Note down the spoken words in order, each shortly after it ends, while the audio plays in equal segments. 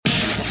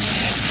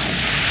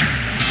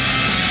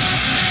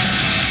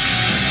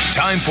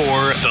time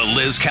for The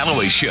Liz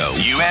Callaway Show.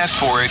 You asked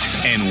for it,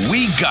 and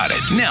we got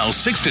it. Now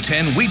 6 to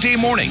 10 weekday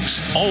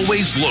mornings.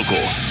 Always local,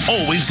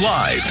 always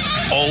live,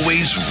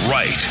 always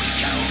right.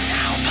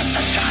 Now put the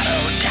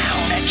throttle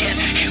down again.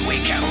 Here we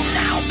go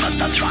now. Put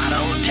the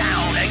throttle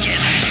down again.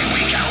 Here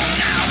we go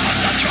now. Put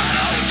the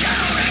throttle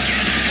down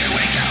again. Here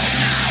we go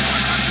now.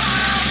 Put the throttle down.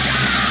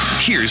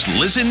 Here's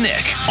Liz and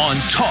Nick on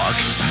Talk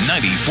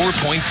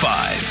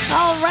 94.5.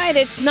 All right,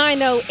 it's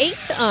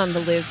 9:08 on the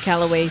Liz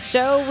Callaway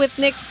Show with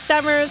Nick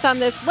Summers on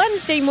this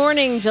Wednesday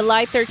morning,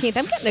 July 13th.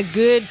 I'm getting a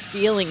good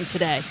feeling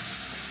today.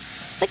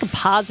 It's like a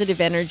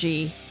positive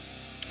energy.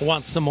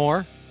 Want some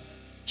more?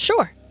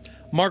 Sure.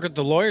 Margaret,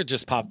 the lawyer,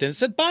 just popped in and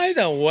said, by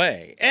the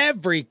way,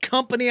 every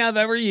company I've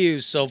ever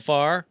used so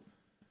far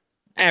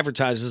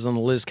advertises on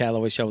the Liz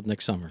Callaway Show with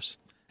Nick Summers.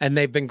 And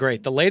they've been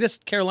great. The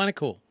latest, Carolina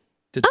Cool.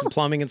 Did some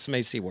plumbing and some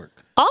AC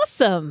work.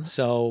 Awesome.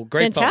 So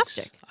great,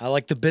 fantastic. Folks. I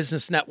like the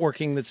business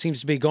networking that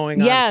seems to be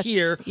going on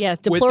here. Yes,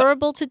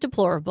 deplorable to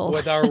deplorable.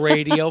 With our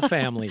radio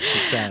family, she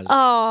says.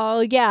 Oh,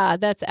 yeah,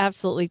 that's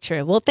absolutely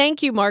true. Well,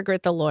 thank you,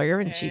 Margaret, the lawyer,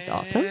 and she's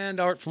awesome. And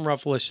Art from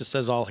Ruffalicious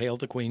says, all hail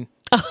the queen.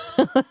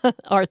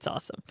 Art's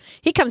awesome.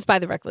 He comes by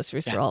the Reckless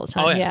Rooster all the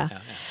time. Oh, yeah.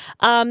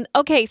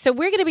 Okay, so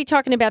we're going to be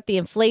talking about the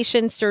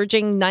inflation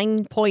surging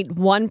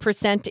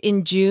 9.1%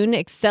 in June,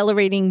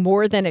 accelerating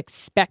more than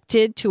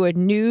expected to a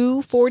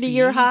new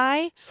 40-year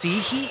high. See,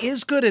 he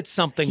is good at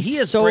something. He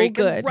is so breaking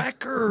good.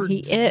 records.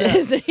 He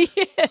is. He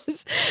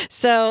is.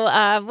 So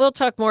we'll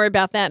talk more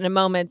about that in a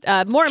moment.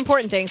 More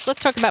important things.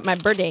 Let's talk about my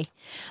birthday.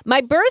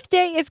 My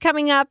birthday is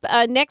coming up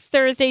next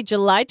Thursday,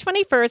 July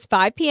 21st,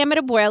 5 p.m. at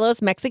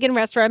Abuelo's Mexican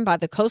restaurant by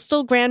the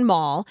Coastal Grand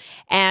Mall.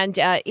 And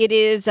it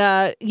is,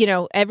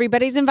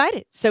 everybody's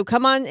invited. So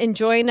come on and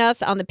join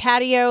us on the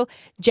patio.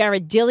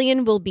 Jared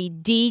Dillian will be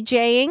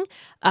DJing.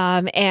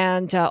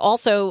 And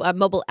also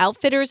Mobile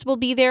Outfitters will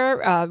be there,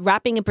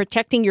 wrapping and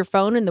protecting your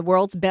phone in the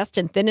world's best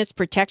and thinnest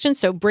protection.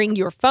 So bring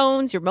your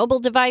phones, your mobile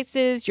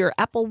devices, your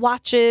Apple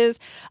Watches,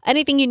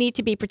 anything you need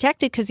to be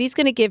protected, because he's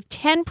going to give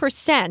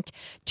 10%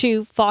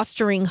 to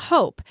Fostering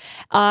Hope.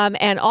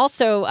 And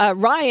also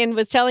Ryan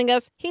was telling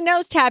us he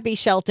knows Tabby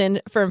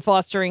Shelton from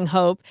Fostering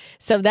Hope.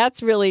 So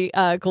that's really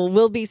cool.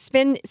 We'll be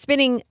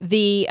spinning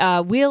the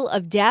Wheel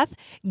of Death,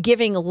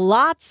 giving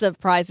lots of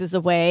prizes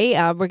away.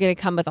 We're going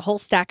to come with a whole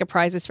stack of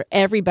prizes for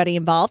everybody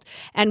involved.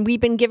 And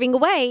we've been giving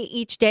away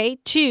each day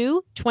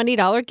 2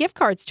 $20 gift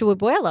cards to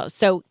Abuelo.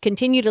 So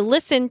continue to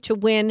listen to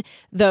win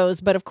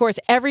those. But of course,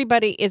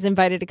 everybody is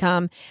invited to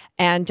come.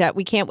 And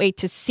we can't wait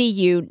to see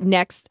you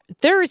next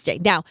Thursday.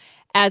 Now,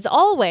 as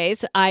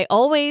always, I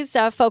always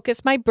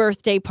focus my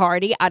birthday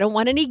party. I don't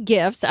want any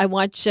gifts. I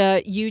want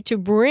you to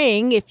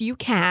bring, if you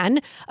can,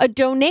 a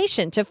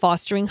donation to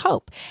Fostering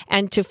Hope.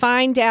 And to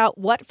find out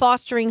what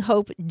Fostering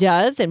Hope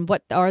does and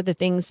what are the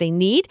things they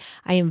need,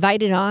 I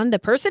invited on the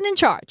person in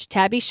charge.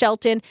 Tabby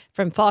Shelton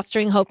from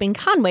Fostering Hope in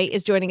Conway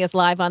is joining us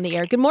live on the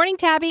air. Good morning,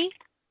 Tabby.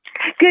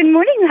 Good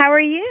morning. How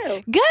are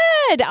you?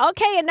 Good.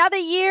 Okay, another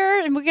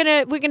year, and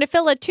we're gonna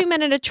fill a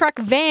 2-minute-a-truck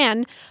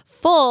van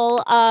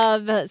full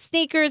of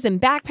sneakers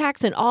and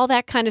backpacks and all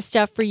that kind of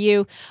stuff for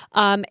you.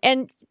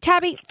 And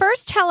Tabby,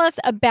 first tell us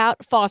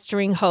about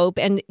Fostering Hope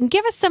and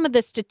give us some of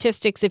the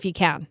statistics if you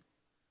can.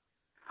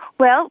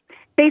 Well,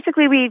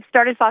 basically, we've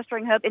started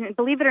Fostering Hope, and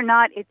believe it or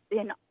not, it's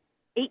been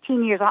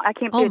 18 years. I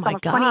can't believe it's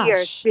almost 20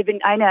 years.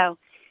 I know.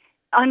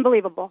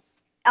 Unbelievable.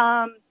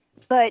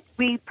 But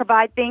we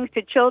provide things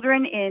to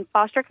children in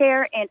foster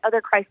care and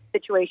other crisis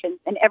situations,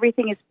 and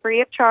everything is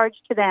free of charge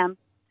to them.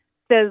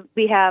 So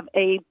we have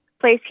a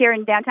place here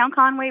in downtown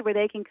Conway where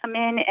they can come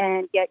in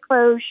and get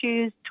clothes,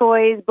 shoes,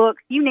 toys,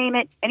 books, you name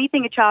it.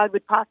 Anything a child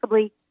would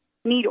possibly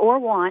need or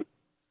want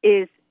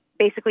is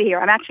basically here.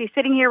 I'm actually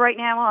sitting here right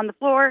now on the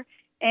floor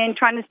and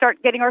trying to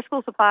start getting our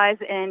school supplies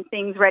and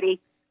things ready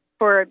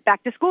for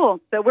back to school.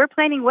 So we're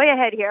planning way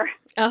ahead here.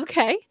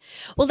 Okay.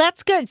 Well,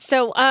 that's good.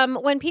 So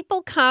when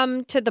people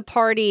come to the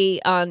party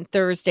on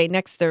Thursday,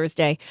 next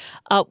Thursday,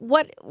 I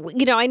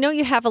know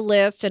you have a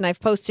list and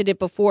I've posted it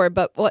before,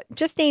 but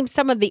just name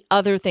some of the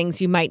other things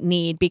you might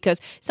need,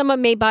 because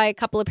someone may buy a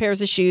couple of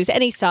pairs of shoes,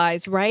 any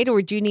size, right?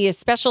 Or do you need a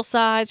special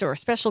size or a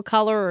special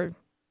color? Or...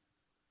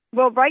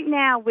 Well, right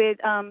now with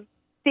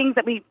things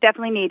that we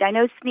definitely need, I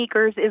know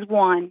sneakers is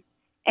one.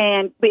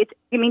 And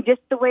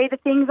just the way the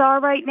things are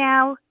right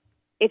now,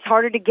 it's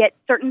harder to get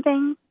certain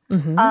things,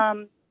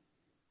 and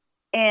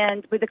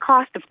with the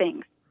cost of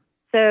things.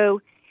 So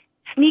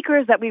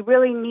sneakers that we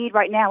really need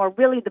right now are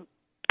really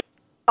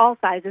all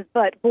sizes,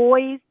 but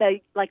boys,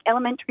 like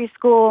elementary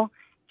school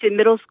to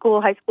middle school,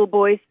 high school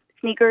boys,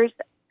 sneakers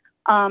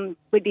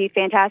would be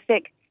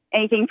fantastic.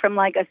 Anything from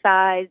like a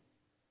size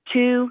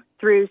 2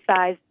 through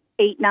size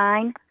 8,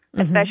 9,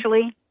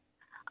 especially,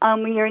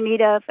 we are in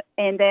need of.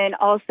 And then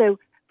also,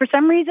 for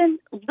some reason,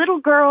 little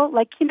girl,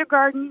 like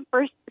kindergarten,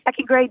 first,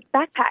 second grade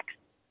backpacks.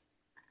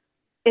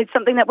 It's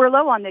something that we're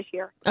low on this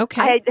year.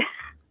 Okay.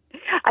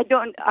 I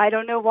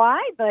don't know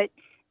why, but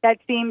that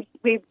seems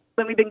when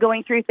we've been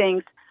going through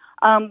things.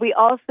 We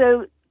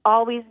also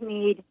always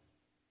need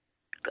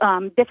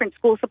different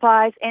school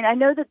supplies. And I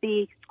know that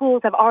the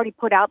schools have already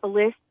put out the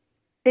list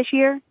this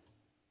year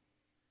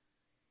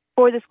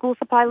for the school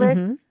supply list.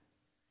 Mm-hmm.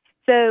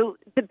 So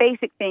the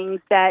basic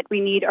things that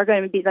we need are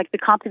going to be like the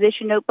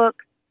composition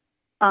notebook,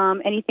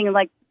 anything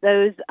like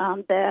those,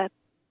 the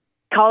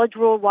college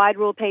rule, wide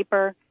rule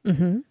paper,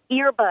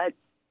 earbuds.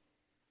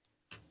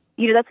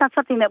 That's not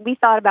something that we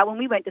thought about when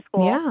we went to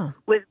school. Yeah.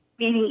 Was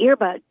needing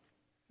earbuds.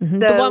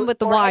 Mm-hmm. So, the one with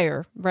the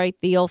wire, right?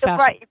 The old-fashioned.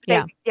 Right.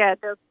 Yeah. Yeah.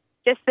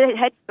 Just the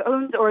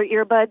headphones or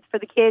earbuds for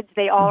the kids.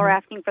 They all are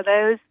asking for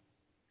those.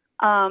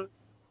 And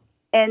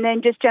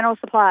then just general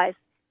supplies.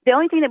 The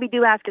only thing that we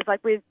do ask is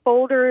like with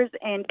folders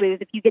and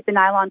with if you get the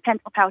nylon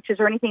pencil pouches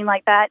or anything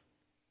like that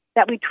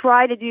we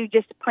try to do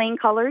just plain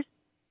colors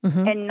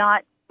and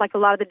not like a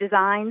lot of the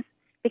designs,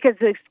 because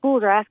the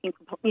schools are asking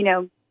for,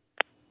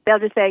 they'll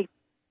just say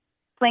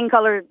plain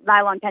color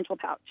nylon pencil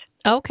pouch.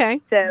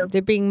 Okay. So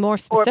they're being more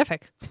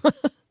specific.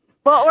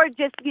 Or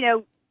just,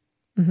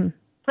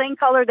 plain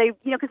color,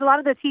 because a lot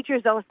of the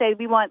teachers, they'll say,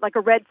 we want like a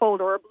red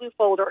folder or a blue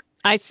folder.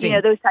 I see.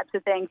 Those types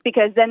of things,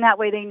 because then that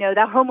way they know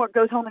that homework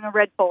goes home in a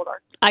red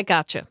folder. I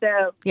gotcha.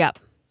 So, yeah,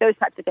 those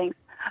types of things.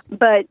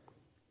 But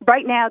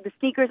right now, the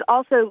sneakers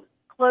also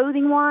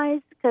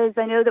clothing-wise, because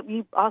I know that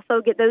we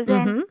also get those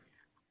in,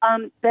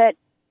 that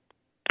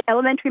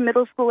elementary,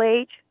 middle school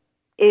age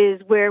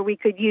is where we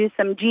could use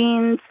some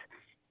jeans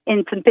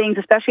and some things,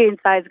 especially in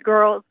size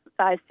girls,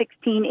 size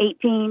 16,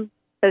 18,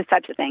 those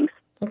types of things.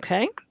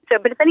 Okay. So,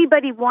 but if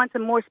anybody wants a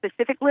more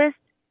specific list,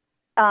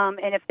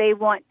 and if they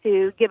want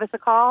to give us a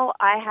call,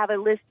 I have a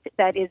list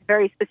that is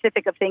very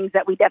specific of things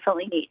that we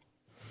definitely need.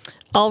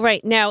 All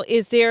right. Now,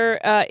 is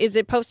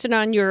it posted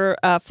on your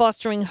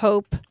Fostering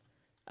Hope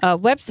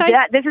website?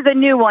 Yeah, this is a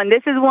new one.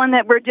 This is one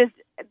that we're just,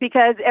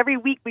 because every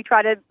week we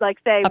try to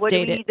say, what do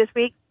we need this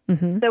week?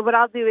 So what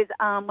I'll do is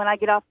when I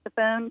get off the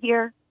phone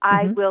here,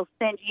 I will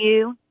send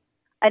you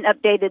an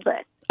updated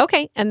list.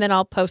 Okay, and then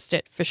I'll post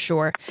it for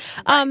sure.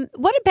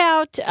 What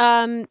about,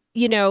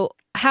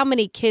 how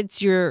many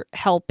kids you're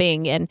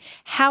helping and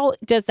how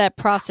does that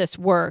process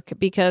work?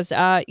 Because,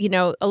 a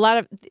lot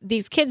of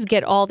these kids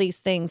get all these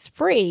things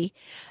free,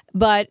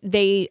 but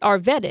they are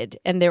vetted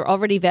and they're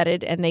already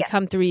vetted and they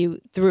come through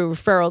you through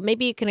referral.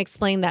 Maybe you can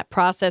explain that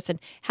process and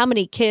how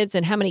many kids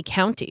and how many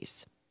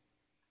counties?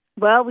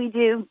 Well, we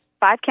do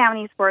 5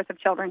 counties worth of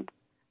children.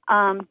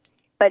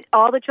 But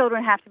all the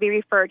children have to be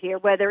referred here,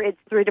 whether it's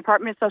through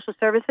Department of Social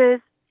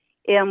Services.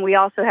 And we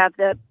also have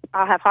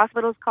I'll have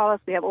hospitals call us.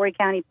 We have Horry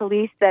County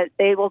Police that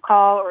they will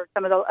call, or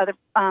some of the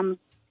other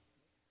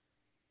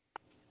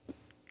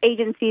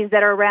agencies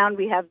that are around.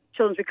 We have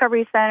Children's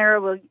Recovery Center.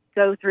 We'll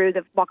go through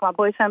the Waccamaw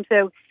Boys Home.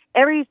 So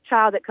every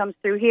child that comes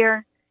through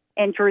here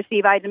and to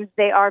receive items,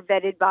 they are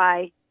vetted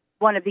by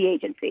one of the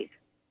agencies.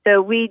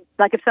 So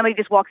if somebody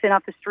just walks in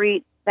off the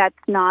street, that's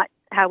not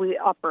how we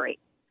operate.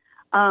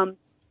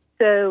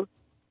 So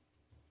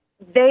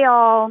they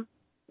all,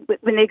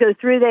 when they go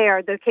through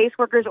there, the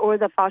caseworkers or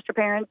the foster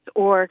parents,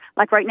 or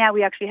like right now,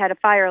 we actually had a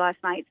fire last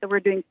night, so we're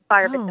doing some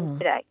fire victims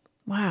today.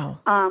 Wow.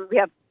 We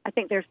have, I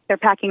think they're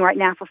packing right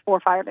now for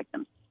 4 fire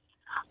victims.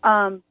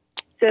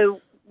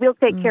 So we'll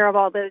take care of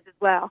all those as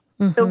well.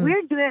 So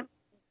we're doing,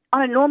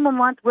 on a normal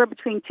month, we're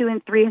between 2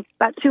 and 3,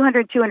 about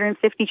 200,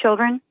 250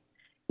 children.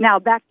 Now,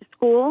 back to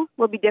school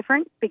will be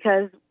different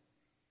because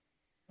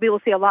we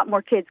will see a lot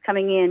more kids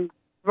coming in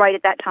right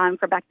at that time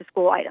for back to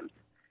school items.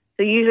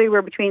 So usually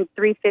we're between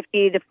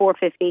 350 to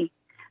 450,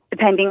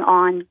 depending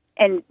on,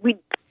 and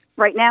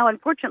right now,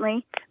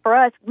 unfortunately, for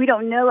us, we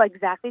don't know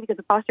exactly, because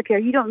of foster care,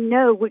 you don't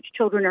know which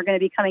children are going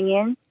to be coming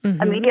in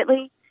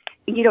immediately,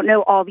 and you don't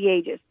know all the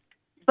ages.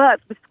 But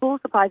with school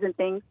supplies and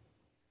things,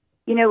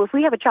 if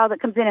we have a child that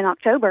comes in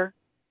October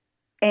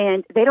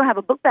and they don't have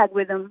a book bag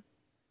with them,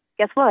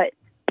 guess what?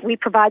 We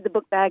provide the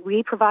book bag.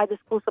 We provide the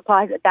school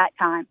supplies at that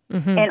time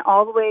and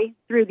all the way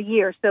through the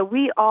year. So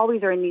we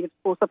always are in need of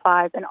school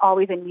supplies and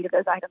always in need of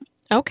those items.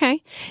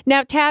 Okay.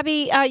 Now,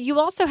 Tabby, you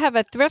also have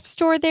a thrift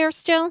store there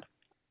still?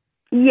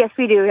 Yes,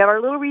 we do. We have our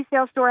little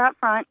resale store out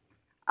front,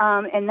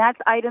 and that's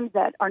items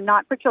that are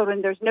not for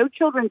children. There's no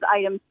children's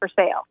items for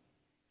sale.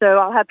 So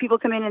I'll have people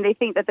come in and they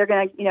think that they're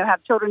going to,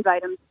 have children's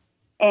items.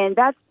 And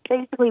that's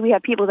basically, we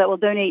have people that will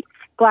donate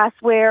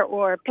glassware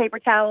or paper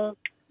towels.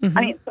 I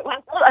mean,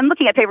 I'm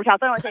looking at paper towels.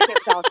 I don't want to say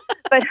paper towels,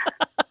 but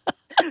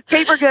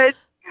paper goods.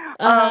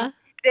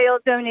 They'll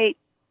donate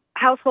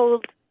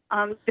household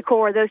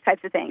decor, those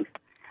types of things.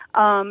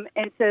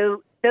 And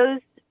so those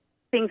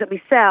things that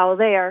we sell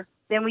there,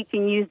 then we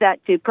can use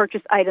that to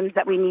purchase items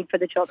that we need for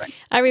the children.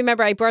 I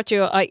remember I brought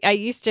you, I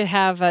used to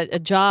have a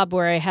job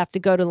where I have to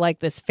go to like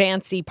this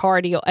fancy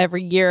party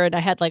every year, and I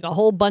had like a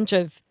whole bunch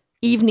of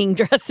evening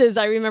dresses.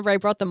 I remember I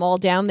brought them all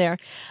down there.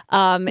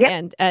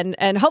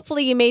 And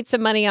hopefully you made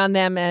some money on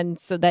them, and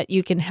so that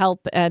you can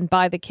help and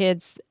buy the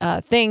kids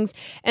things.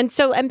 And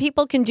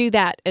people can do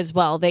that as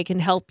well. They can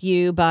help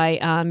you by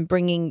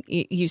bringing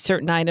you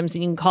certain items,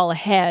 and you can call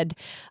ahead,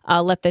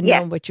 let them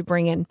know what you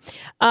bring in.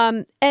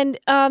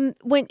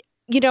 When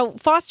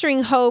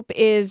Fostering Hope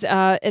is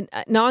an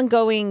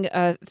ongoing,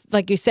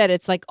 like you said,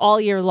 it's like all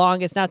year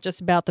long. It's not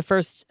just about the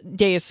first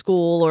day of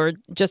school or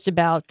just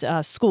about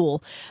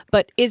school.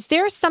 But is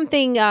there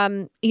something,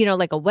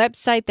 like a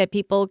website that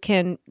people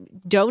can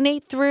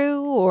donate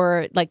through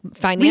or like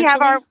financially?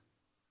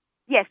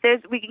 We have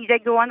they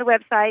go on the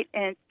website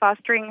and it's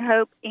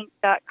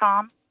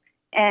fosteringhope.inc.com,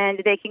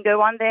 and they can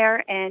go on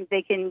there and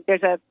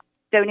there's a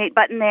donate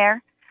button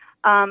there.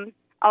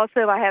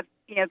 Also, I have,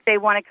 if they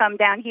want to come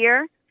down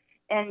here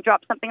and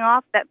drop something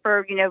off, that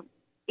for,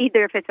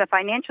 either if it's a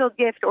financial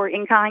gift or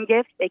in-kind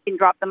gift, they can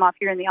drop them off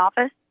here in the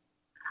office.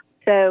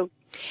 So,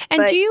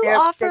 and do you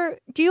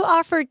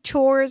offer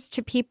tours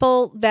to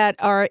people that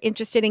are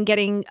interested in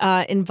getting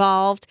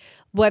involved,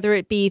 whether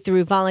it be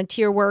through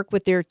volunteer work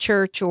with their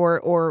church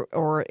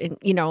or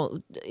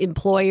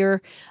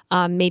employer?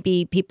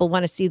 Maybe people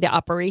want to see the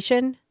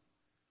operation.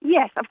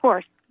 Yes, of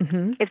course.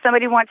 Mm-hmm. If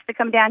somebody wants to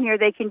come down here,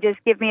 they can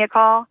just give me a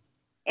call,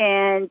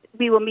 and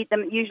we will meet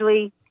them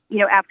usually,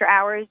 after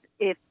hours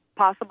if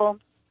possible.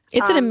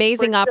 It's an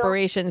amazing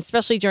operation,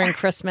 especially during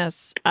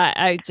Christmas.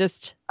 I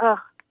just...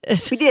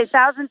 we did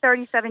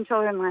 1,037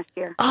 children last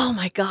year. Oh,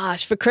 my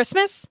gosh. For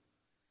Christmas?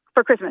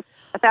 For Christmas,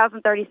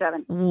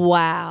 1,037.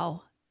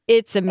 Wow.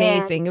 It's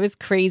amazing. It was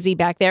crazy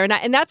back there.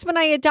 And that's when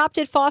I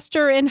adopted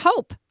Foster and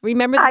Hope.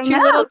 Remember the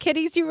two little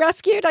kitties you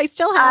rescued? I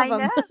still have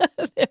them.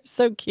 They're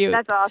so cute.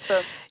 That's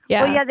awesome.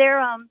 Yeah. Well, yeah,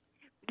 they're,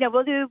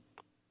 we'll do,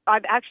 I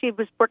actually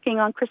was working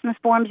on Christmas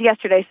forms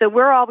yesterday, so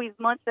we're always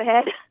months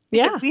ahead.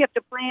 Yeah. We have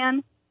to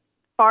plan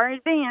far in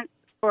advance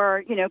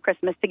for,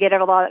 Christmas to get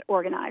it a lot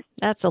organized.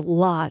 That's a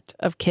lot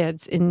of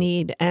kids in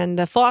need. And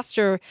the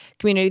foster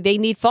community, they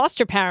need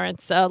foster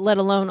parents, let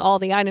alone all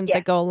the items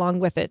that go along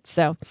with it.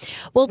 So,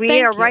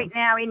 we are right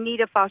now in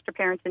need of foster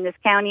parents in this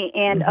county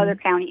and other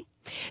counties.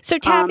 So,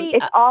 Tabby...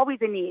 it's always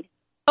a need.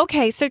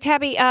 Okay. So,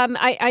 Tabby,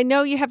 I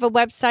know you have a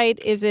website.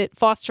 Is it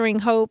Fostering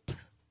Hope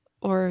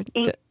or...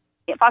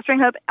 Fostering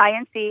Hope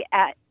INC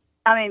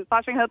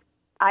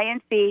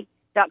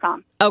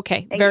fosteringhope.inc.com.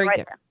 Okay. Very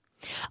good. There.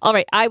 All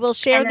right. I will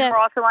share that. We're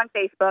also on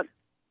Facebook.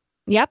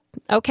 Yep.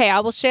 Okay. I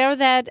will share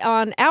that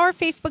on our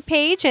Facebook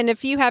page. And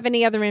if you have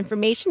any other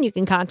information, you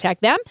can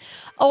contact them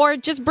or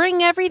just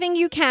bring everything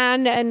you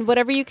can and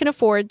whatever you can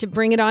afford to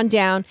bring it on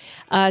down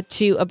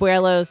to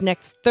Abuelo's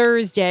next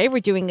Thursday. We're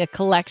doing a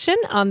collection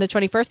on the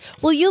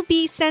 21st. Will you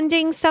be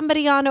sending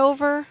somebody on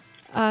over?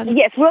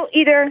 Yes. We'll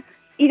either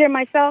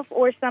myself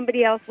or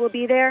somebody else will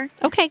be there.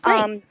 Okay.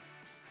 Great.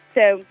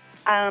 I'm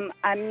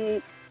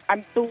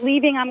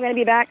believing I'm going to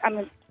be back.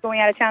 I'm going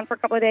out of town for a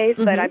couple of days,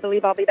 but I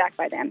believe I'll be back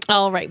by then.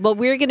 All right. Well,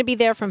 we're going to be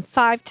there from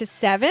 5 to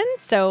 7,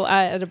 so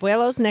at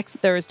Abuelo's next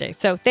Thursday.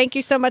 So thank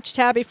you so much,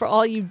 Tabby, for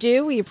all you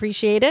do. We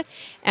appreciate it,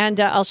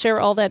 and I'll share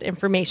all that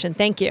information.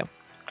 Thank you.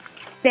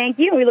 Thank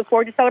you. We look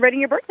forward to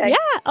celebrating your birthday.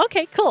 Yeah.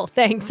 Okay, cool.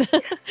 Thanks.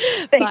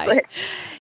 Thanks, Bye.